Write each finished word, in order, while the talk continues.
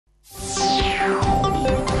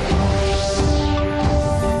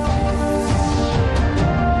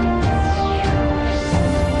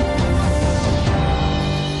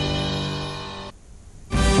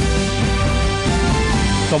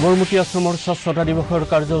সবৰমতী আশ্ৰমৰ স্বচ্ছতা দিৱসৰ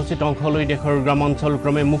কাৰ্যসূচীত অংশ লৈ দেশৰ গ্ৰামাঞ্চল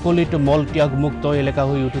ক্ৰমে মুকলিত মলত্যাগ মুক্ত এলেকা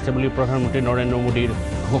হৈ উঠিছে বুলি প্ৰধানমন্ত্ৰী নৰেন্দ্ৰ মোদীৰ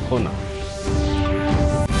ঘোষণা।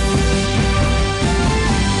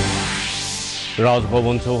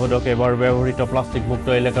 ৰাজভৱন চৌহদক এবাৰ ব্যৱহৃত প্লাষ্টিক মুক্ত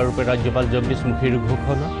এলেকা ৰূপে ৰাজ্যপাল জগদীশ মুখীৰ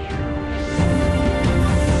ঘোষণা।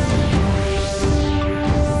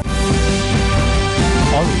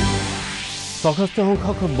 আৰু ৬৬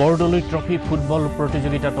 সংখ্যক বৰদলৈ ট্ৰফি ফুটবল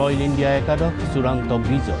প্ৰতিযোগিতাত অইল ইণ্ডিয়া একাদশ চূড়ান্ত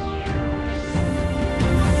বিজয়।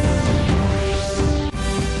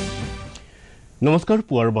 নমস্কাৰ,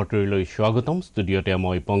 পুৱাৰ বাতৰিলৈ স্বাগতম। ষ্টুডিঅ'তে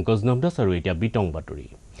মই পংকজ নন্দাস আৰু এতিয়া বিতং বাতৰি।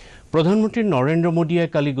 প্ৰধানমন্ত্ৰী নৰেন্দ্ৰ মোদীয়ে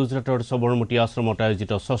কালি গুজৰাটৰ সবৰমতী আশ্ৰমত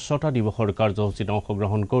আয়োজিত স্বচ্ছতা দিৱসৰ কাৰ্যসূচীত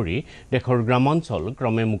অংশগ্ৰহণ কৰি দেশৰ গ্ৰামাঞ্চল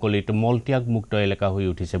ক্ৰমে মুকলিত মলত্যাগ মুক্ত এলেকা হৈ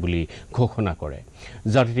উঠিছে বুলি ঘোষণা কৰে।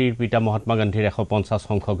 জাতিৰ পিতা মহাত্মা গান্ধীৰ ১৫০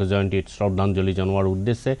 সংখ্যক জয়ন্তীত শ্ৰদ্ধাঞ্জলি জনোৱাৰ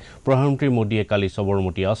উদ্দেশ্যে প্ৰধানমন্ত্ৰী মোদীয়ে কালি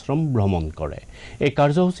সবৰমতী আশ্ৰম ভ্ৰমণ কৰে। এই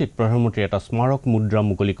কাৰ্যসূচীত প্ৰধানমন্ত্ৰীয়ে এটা স্মাৰক মুদ্ৰা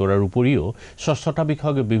মুকলি কৰাৰ উপৰিও স্বচ্ছতা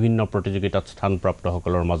বিষয়ক বিভিন্ন প্ৰতিযোগিতাত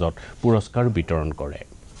স্থানপ্ৰাপ্তসকলৰ মাজত পুৰস্কাৰ বিতৰণ কৰে।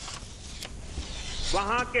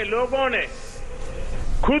 वहां के लोगों ने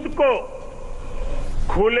खुद को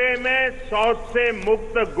खुले में शौच से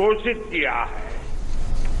मुक्त घोषित किया है।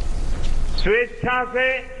 स्वेच्छा से,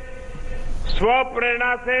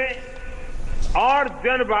 स्वप्रेरणा से और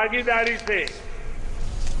जन भागीदारी से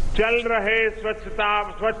चल रहे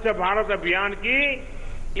स्वच्छ भारत अभियान की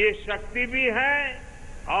ये शक्ति भी है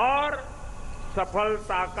और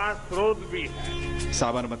सफलता का स्रोत भी है।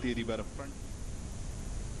 साबरमती रिवर फ्रंट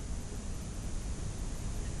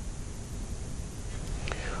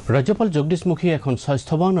ৰাজ্যপাল জগদীশ মুখীয়ে এখন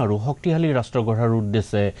স্বাস্থ্যৱান আৰু শক্তিশালী ৰাষ্ট্ৰ গঢ়াৰ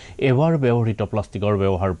উদ্দেশ্যে এবাৰ ব্যৱহৃত প্লাষ্টিকৰ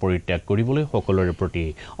ব্যৱহাৰ পৰিত্যাগ কৰিবলৈ সকলোৰে প্ৰতি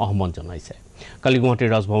আহ্বান জনাইছে। কালি গুৱাহাটীৰ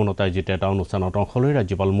ৰাজভৱনত আয়োজিত এটা অনুষ্ঠানত অংশ লৈ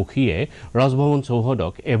ৰাজ্যপাল মুখীয়ে ৰাজভৱন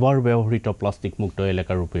চৌহদক এবাৰ ব্যৱহৃত প্লাষ্টিক মুক্ত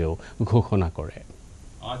এলেকা ৰূপেও ঘোষণা কৰে।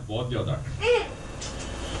 आज बहुत ज्यादा है,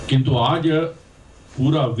 किंतु आज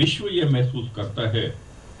पूरा विश्व ये महसूस करता है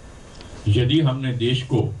यदि हमने देश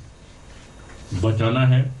को बचाना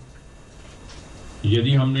है,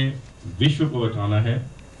 यदि हमने विश्व को बचाना है,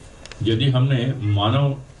 यदि हमने मानव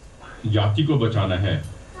जाति को बचाना है,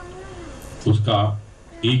 उसका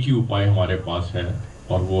एक ही उपाय हमारे पास है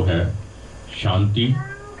और वो है शांति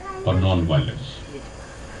और नॉन वायलेंस।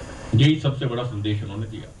 यही सबसे बड़ा संदेश उन्होंने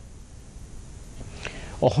दिया।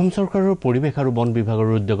 অসম চৰকাৰৰ পৰিৱেশ আৰু বন বিভাগৰ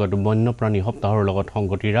উদ্যোগত বন্যপ্ৰাণী সপ্তাহৰ লগত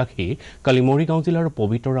সংগতি ৰাখি কালি মৰিগাঁও জিলাৰ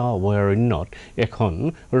পবিতৰা অভয়াৰণ্যত এখন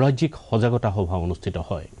ৰাজ্যিক সজাগতা সভা অনুষ্ঠিত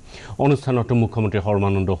হয়। অনুষ্ঠানত মুখ্যমন্ত্ৰী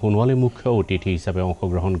সৰ্বানন্দ সোণোৱালে মুখ্য অতিথি হিচাপে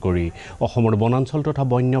অংশগ্ৰহণ কৰি অসমৰ বনাঞ্চল তথা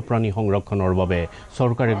বন্যপ্ৰাণী সংৰক্ষণৰ বাবে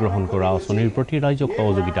চৰকাৰে গ্ৰহণ কৰা আঁচনিৰ প্ৰতি ৰাইজক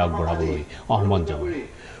সহযোগিতা আগবঢ়াবলৈ আহ্বান জনায়।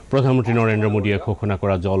 প্ৰধানমন্ত্ৰী নৰেন্দ্ৰ মোদীয়ে ঘোষণা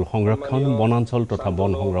কৰা জল সংৰক্ষণ, বনাঞ্চল তথা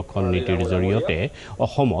বন সংৰক্ষণ নীতিৰ জৰিয়তে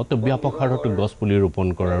অসমত ব্যাপক হাৰত গছপুলি ৰোপণ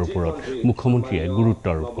কৰাৰ ওপৰত মুখ্যমন্ত্ৰীয়ে গুৰুত্ব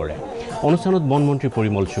আৰোপ কৰে। অনুষ্ঠানত বনমন্ত্ৰী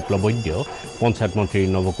পৰিমল শুক্লবৈদ্য, পঞ্চায়ত মন্ত্ৰী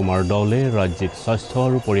নৱকুমাৰ দলে, ৰাজ্যিক স্বাস্থ্য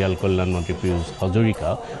আৰু পৰিয়াল কল্যাণ মন্ত্ৰী পীয়ুষ হাজৰিকা,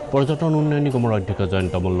 পৰ্যটন উন্নয়ন নিগমৰ অধ্যক্ষ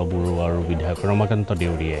জয়ন্ত মল্ল বৰুৱা আৰু বিধায়ক ৰমাকান্ত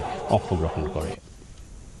দেউৰীয়ে অংশগ্ৰহণ কৰে।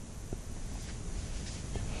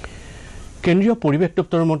 কেন্দ্ৰীয় পৰিৱেশ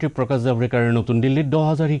দপ্তৰৰ মন্ত্ৰী প্ৰকাশ জাভড়েকাৰে নতুন দিল্লীত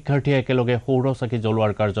 10,000 শিক্ষাৰ্থীয়ে একেলগে সৌৰ চাকি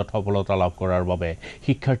জ্বলোৱাৰ কাৰ্যত সফলতা লাভ কৰাৰ বাবে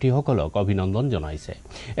শিক্ষাৰ্থীসকলক অভিনন্দন জনাইছে।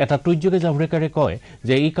 এটা টুইটযোগে জাভড়েকাৰে কয়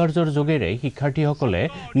যে এই কাৰ্যৰ যোগেৰে শিক্ষাৰ্থীসকলে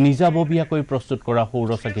নিজাববীয়াকৈ প্ৰস্তুত কৰা সৌৰ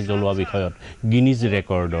চাকি জ্বলোৱা বিষয়ত গিনিজ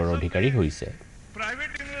ৰেকৰ্ডৰ অধিকাৰী হৈছে।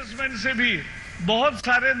 प्राइवेट इन्वेस्टमेंट से भी बहुत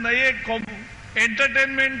सारे नए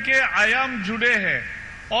एंटरटेनमेंट के आयाम जुड़े हैं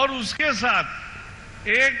और उसके साथ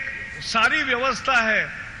एक सारी व्यवस्था है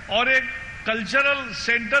और एक कल्चरल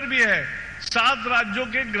सेंटर भी है। 7 राज्यों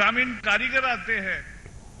के ग्रामीण कारीगर आते हैं।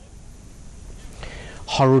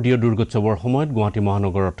 শাৰদীয় দুৰ্গোৎসৱৰ সময়ত গুৱাহাটী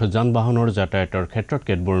মহানগৰত যান বাহনৰ যাতায়াতৰ ক্ষেত্ৰত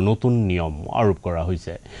কেতবোৰ নতুন নিয়ম আৰোপ কৰা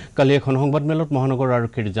হৈছে। কালি এখন সংবাদমেলত মহানগৰ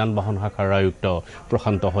আৰক্ষীৰ যান বাহন শাখাৰ আয়ুক্ত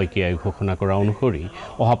প্ৰশান্ত শইকীয়াই ঘোষণা কৰা অনুসৰি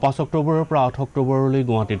অহা 5 অক্টোবৰৰ পৰা 8 অক্টোবৰলৈ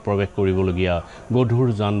গুৱাহাটীত প্ৰৱেশ কৰিবলগীয়া গধুৰ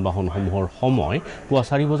যান বাহনসমূহৰ সময় পুৱা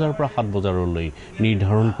 4 বজাৰ পৰা 7 বজালৈ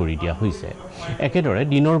নিৰ্ধাৰণ কৰি দিয়া হৈছে। একেদৰে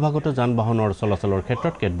দিনৰ ভাগতো যান বাহনৰ চলাচলৰ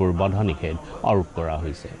ক্ষেত্ৰত কেতবোৰ বাধা নিষেধ আৰোপ কৰা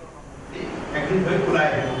হৈছে।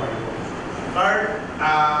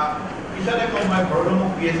 পিছতে কম হয় Bharalumukh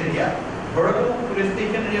PS area. Bharalumukh police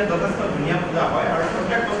station এৰিয়াত যথেষ্ট ধুনীয়া পূজা হয় আৰু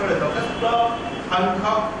প্ৰত্যেক বছৰে যথেষ্ট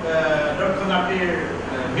সংখ্যক দৰ্শনাৰ্থীৰ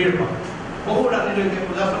ভিৰ হয়। বহু ৰাতিলৈকে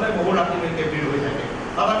পূজা চলে, বহু ৰাতিলৈকে ভিৰ হৈ থাকে।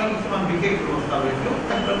 তাত আমি কিছুমান বিশেষ ব্যৱস্থা লৈছোঁ।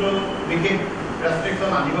 ক্ষেত্ৰতো বিশেষ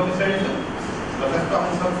ৰেষ্ট্ৰিকশ্যন আনিব বিচাৰিছোঁ। যথেষ্ট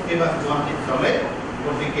সংখ্যক কেইবা গুৱাহাটীত চলে,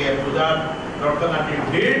 গতিকে পূজাৰ দৰ্শনাৰ্থীৰ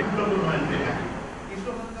ভিৰ থাকে।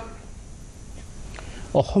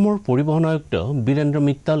 অসমৰ পৰিবহণ আয়ুক্ত বীৰেন্দ্ৰ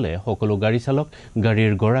মিত্তালে সকলো গাড়ী চালক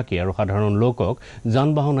গাড়ীৰ গৰাকী আৰু সাধাৰণ লোকক যান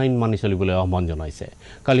বাহন আইন মানি চলিবলৈ আহ্বান জনাইছে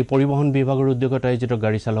কালি পৰিবহণ বিভাগৰ উদ্যোগত আয়োজিত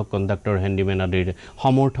গাড়ী চালক কণ্ডাক্টৰ হেণ্ডিমেন আদিৰ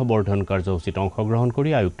সামৰ্থ্য বৰ্ধন কাৰ্যসূচীত অংশগ্ৰহণ কৰি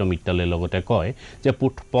আয়ুক্ত মিত্তালে লগতে কয় যে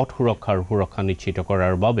পথ সুৰক্ষাৰ সুৰক্ষা নিশ্চিত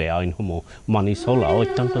কৰাৰ বাবে আইনসমূহ মানি চলা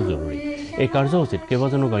অত্যন্ত জৰুৰী এই কাৰ্যসূচীত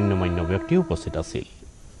কেইবাজনো গণ্যমান্য ব্যক্তি উপস্থিত আছিল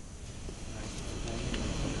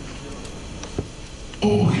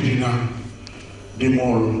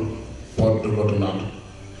ডিমল পথ দুৰ্ঘটনাত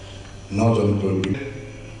 9জনকৈ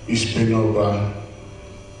স্পেইনৰ পৰা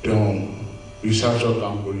তেওঁ ৰিচাৰ্চৰ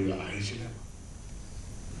কাম কৰি আহিছিলে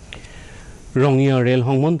ৰঙিয়া ৰেল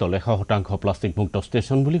সংমণ্ডল 100% প্লাষ্টিক মুক্ত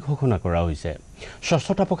ষ্টেচন বুলি ঘোষণা কৰা হৈছে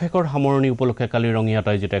স্বচ্ছতা পক্ষৰ সামৰণি উপলক্ষে কালি ৰঙিয়াত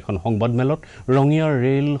আয়োজিত এখন সংবাদমেলত ৰঙিয়া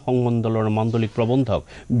ৰেল সংমণ্ডলৰ মাণ্ডলিক প্ৰবন্ধক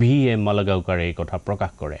VA মালাগাঁওকাৰে এই কথা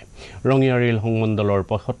প্ৰকাশ কৰে ৰঙিয়া ৰেল সংমণ্ডলৰ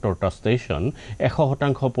 75টা ষ্টেচন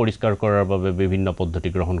 100% পৰিষ্কাৰ কৰাৰ বাবে বিভিন্ন পদ্ধতি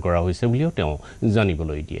গ্ৰহণ কৰা হৈছে বুলিও তেওঁ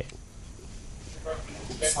জানিবলৈ দিয়ে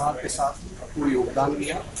साथ के साथ पूरी योगदान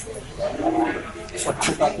दिया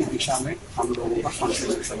स्वच्छता की दिशा में हम लोगों का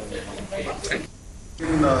कॉन्ट्रीब्यूशन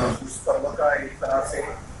उस पर्व का एक तरह से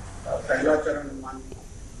पहला चरण मान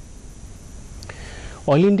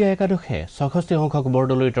অল ইণ্ডিয়া একাদশে 66 সংখ্যক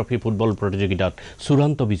বৰদলৈ ট্ৰফি ফুটবল প্ৰতিযোগিতাত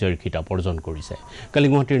চূড়ান্ত বিজয়ৰ খিতাপ অৰ্জন কৰিছে কালি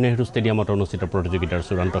গুৱাহাটীৰ নেহৰু ষ্টেডিয়ামত অনুষ্ঠিত প্ৰতিযোগিতাৰ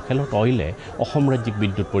চূড়ান্ত খেলত অইলে অসম ৰাজ্যিক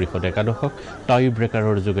বিদ্যুৎ পৰিষদ একাদশক টাই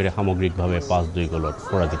ব্ৰেকাৰৰ যোগেৰে সামগ্ৰিকভাৱে 5-2 গলত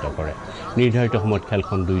পৰাজিত কৰে নিৰ্ধাৰিত সময়ত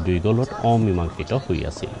খেলখন 2-2 গলত অমীমাংসিত হৈ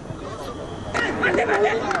আছিল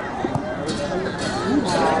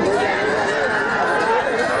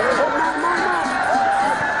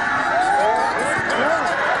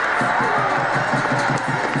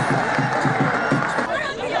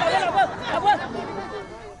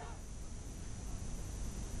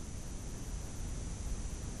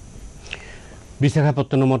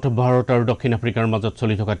বিশাখাপট্টনমত ভাৰত আৰু দক্ষিণ আফ্ৰিকাৰ মাজত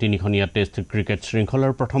চলি থকা 3খনীয়া টেষ্ট ক্ৰিকেট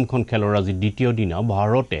শৃংখলাৰ প্ৰথমখন খেলৰ আজি দ্বিতীয় দিনা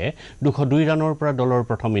ভাৰতে 202 ৰানৰ পৰা দলৰ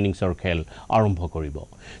প্ৰথম ইনিংছৰ খেল আৰম্ভ কৰিব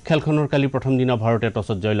খেলখনৰ কালি প্ৰথম দিনা ভাৰতে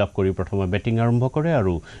টছত জয়লাভ কৰি প্ৰথমে বেটিং আৰম্ভ কৰে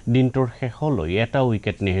আৰু দিনটোৰ শেষলৈ এটা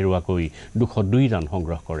উইকেট নেহেৰুৱাকৈ 202 ৰান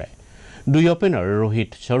সংগ্ৰহ কৰে দুই ওপেনাৰ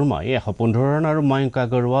ৰোহিত শৰ্মাই 115 ৰান আৰু মায়ংক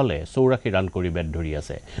আগৰৱালে 84 ৰান কৰি বেট ধৰি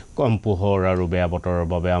আছে কম পোহৰ আৰু বেয়া বতৰৰ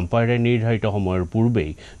বাবে আম্পায়াৰে নিৰ্ধাৰিত সময়ৰ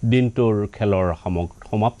পূৰ্বেই দিনটোৰ খেলৰ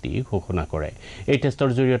সমাপ্তি ঘোষণা কৰে এই টেষ্টৰ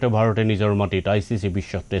জৰিয়তে ভাৰতে নিজৰ মাটিত ICC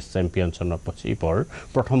বিশ্ব টেষ্ট চেম্পিয়নশ্বিপৰ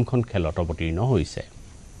প্ৰথমখন খেলত অৱতীৰ্ণ হৈছে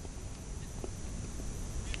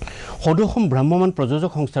সদৌসম ভ্ৰাম্যমান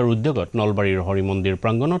প্ৰযোজক সংস্থাৰ উদ্যোগত নলবাৰীৰ হৰি মন্দিৰ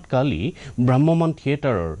প্ৰাংগণত কালি ভ্ৰাম্যমান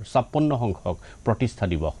থিয়েটাৰৰ 56 সংখ্যক প্ৰতিষ্ঠা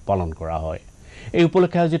দিৱস পালন কৰা হয় এই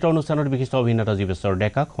উপলক্ষে আয়োজিত অনুষ্ঠানত বিশিষ্ট অভিনেতা জীৱেশ্বৰ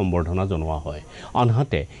ডেকাক সম্বৰ্ধনা জনোৱা হয়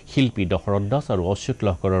আনহাতে শিল্পী দশৰথ দাস আৰু অচ্যুত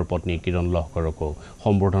লহকৰৰ পত্নী কিৰণ লহকৰকো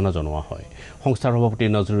সম্বৰ্ধনা জনোৱা হয় সংস্থাৰ সভাপতি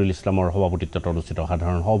নজৰুল ইছলামৰ সভাপতিত্বত অনুষ্ঠিত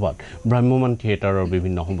সাধাৰণ সভাত ভ্ৰাম্যমান থিয়েটাৰৰ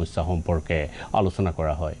বিভিন্ন সমস্যা সম্পৰ্কে আলোচনা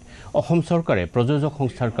কৰা হয় অসম চৰকাৰে প্ৰযোজক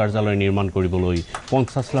সংস্থাৰ কাৰ্যালয় নিৰ্মাণ কৰিবলৈ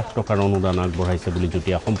 50 লাখ টকাৰ অনুদান আগবঢ়াইছে বুলি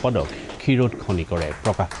যুটীয়া সম্পাদক ক্ষীৰোদ খনিকৰে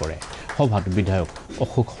প্ৰকাশ কৰে সভাত বিধায়ক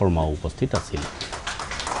অশোক শৰ্মাও উপস্থিত আছিল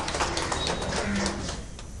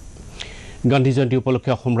গান্ধী জয়ন্তী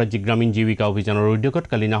উপলক্ষে অসম ৰাজ্যিক গ্ৰামীণ জীৱিকা অভিযানৰ উদ্যোগত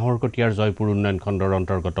কালি নাহৰকটীয়াৰ জয়পুৰ উন্নয়ন খণ্ডৰ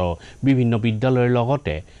অন্তৰ্গত বিভিন্ন বিদ্যালয়ৰ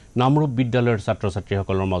লগতে নামৰূপ বিদ্যালয়ৰ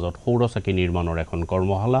ছাত্ৰ-ছাত্ৰীসকলৰ মাজত সৌৰচাকি নিৰ্মাণৰ এখন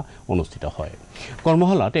কৰ্মশালা অনুষ্ঠিত হয়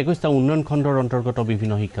কৰ্মশালাত 21টা উন্নয়ন খণ্ডৰ অন্তৰ্গত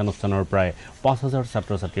বিভিন্ন শিক্ষানুষ্ঠানৰ প্ৰায় 5000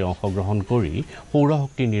 ছাত্ৰ-ছাত্ৰী অংশগ্ৰহণ কৰি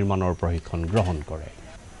সৌৰশক্তি নিৰ্মাণৰ প্ৰশিক্ষণ গ্ৰহণ কৰে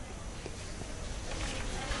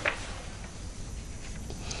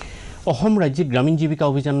অসম ৰাজ্যিক গ্ৰামীণ জীৱিকা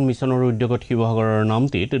অভিযান মিছনৰ উদ্যোগত শিৱসাগৰৰ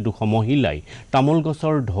নামটিত 200 মহিলাই তামোল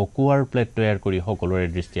গছৰ ঢকুৱাৰ প্লেট তৈয়াৰ কৰি সকলোৰে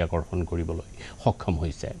দৃষ্টি আকৰ্ষণ কৰিবলৈ সক্ষম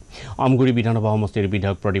হৈছে আমগুৰি বিধানসভা সমষ্টিৰ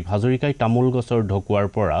বিধায়ক প্ৰদীপ হাজৰিকাই তামোল গছৰ ঢকুৱাৰ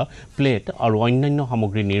পৰা প্লেট আৰু অন্যান্য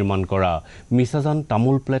সামগ্ৰী নিৰ্মাণ কৰা মিছাজান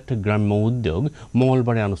তামোল প্লেট গ্ৰাম্য উদ্যোগ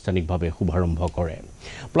মঙলবাৰে আনুষ্ঠানিকভাৱে শুভাৰম্ভ কৰে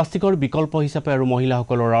প্লাষ্টিকৰ বিকল্প হিচাপে আৰু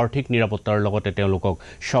মহিলাসকলৰ আৰ্থিক নিৰাপত্তাৰ লগতে তেওঁলোকক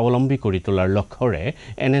স্বাৱলম্বী কৰি তোলাৰ লক্ষ্যৰে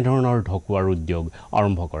এনেধৰণৰ ঢকুৱাৰ উদ্যোগ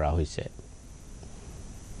আৰম্ভ কৰা হৈছে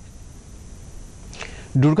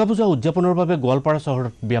দুৰ্গা পূজা উদযাপনৰ বাবে গোৱালপাৰা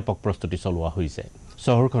চহৰত ব্যাপক প্ৰস্তুতি চলোৱা হৈছে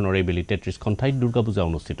চহৰখনৰ এইবেলি 33খন ঠাইত দুৰ্গা পূজা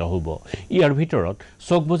অনুষ্ঠিত হ'ব ইয়াৰ ভিতৰত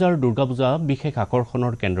চক বজাৰ দুৰ্গা পূজা বিশেষ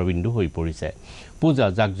আকৰ্ষণৰ কেন্দ্ৰবিন্দু হৈ পৰিছে পূজা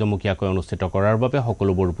জাকজমকীয়াকৈ অনুষ্ঠিত কৰাৰ বাবে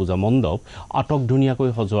সকলোবোৰ পূজা মণ্ডপ আটক ধুনীয়াকৈ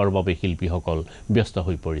সজোৱাৰ বাবে শিল্পীসকল ব্যস্ত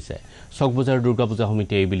হৈ পৰিছে চক বজাৰ দুৰ্গা পূজা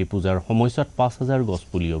সমিতিয়ে এইবেলি পূজাৰ সময়ছোৱাত 5000 গছ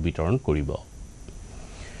পুলিও বিতৰণ কৰিব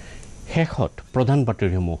শেষত প্ৰধান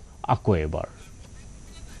বাতৰিসমূহ আকৌ এবাৰ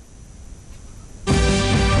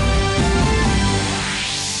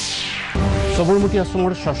সবৰমতী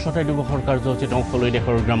আশ্ৰমৰ স্বচ্ছতা দিৱসৰ কাৰ্যসূচীত অংশ লৈ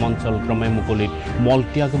দেশৰ গ্ৰামাঞ্চল ক্ৰমে মুকলিত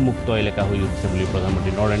মলত্যাগ মুক্ত এলেকা হৈ উঠিছে বুলি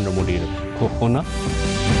প্ৰধানমন্ত্ৰী নৰেন্দ্ৰ মোদীৰ ঘোষণা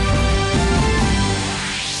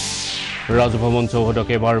ৰাজভৱন চৌহদক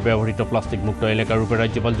এবাৰ ব্যৱহৃত প্লাষ্টিক মুক্ত এলেকা ৰূপে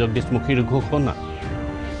ৰাজ্যপাল জগদীশ মুখীৰ ঘোষণা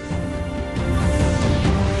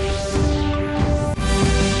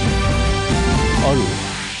আৰু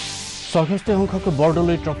 ৬৬ সংখ্যক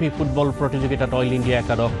বৰদলৈ ট্ৰফি ফুটবল প্ৰতিযোগিতাত অইল ইণ্ডিয়া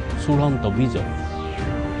একাদশ চূড়ান্ত বিজয়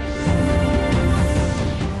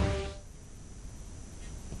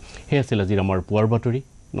হে আছিল আজিৰ আমাৰ পুৱাৰ বাতৰি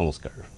নমস্কাৰ